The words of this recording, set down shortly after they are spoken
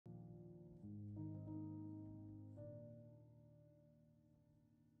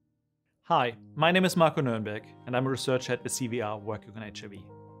Hi, my name is Marko Noerenberg and I'm a researcher at the CVR working on HIV.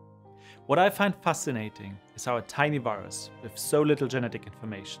 What I find fascinating is how a tiny virus with so little genetic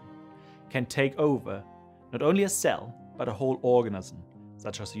information can take over not only a cell but a whole organism,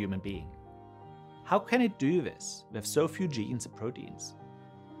 such as a human being. How can it do this with so few genes and proteins?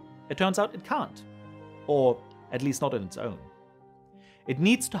 It turns out it can't, or at least not on its own. It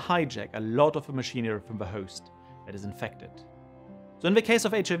needs to hijack a lot of the machinery from the host that is infected. So in the case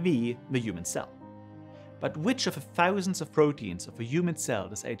of HIV, the human cell. But which of the thousands of proteins of a human cell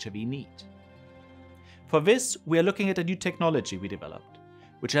does HIV need? For this, we are looking at a new technology we developed,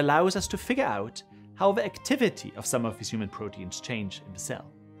 which allows us to figure out how the activity of some of these human proteins change in the cell.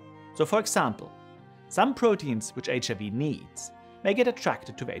 So for example, some proteins which HIV needs may get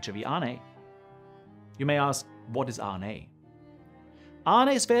attracted to the HIV RNA. You may ask, what is RNA?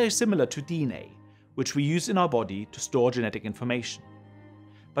 RNA is very similar to DNA, which we use in our body to store genetic information.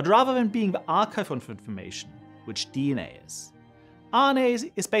 But rather than being the archive of information, which DNA is,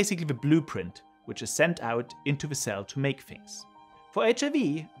 RNA is basically the blueprint which is sent out into the cell to make things. For HIV,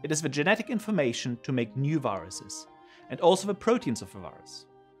 it is the genetic information to make new viruses, and also the proteins of the virus.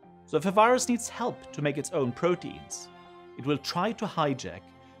 So if a virus needs help to make its own proteins, it will try to hijack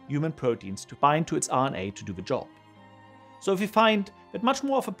human proteins to bind to its RNA to do the job. So if we find that much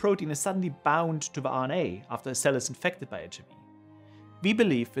more of a protein is suddenly bound to the RNA after a cell is infected by HIV, we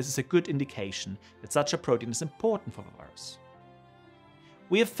believe this is a good indication that such a protein is important for the virus.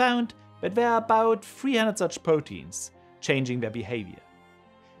 We have found that there are about 300 such proteins changing their behavior.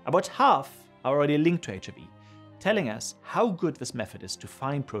 About half are already linked to HIV, telling us how good this method is to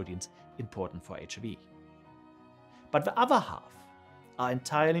find proteins important for HIV. But the other half are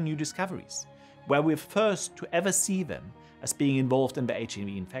entirely new discoveries, where we're first to ever see them as being involved in the HIV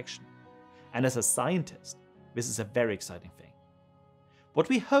infection. And as a scientist, this is a very exciting thing. What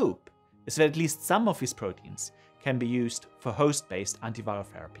we hope is that at least some of these proteins can be used for host-based antiviral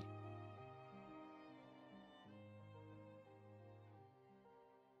therapy.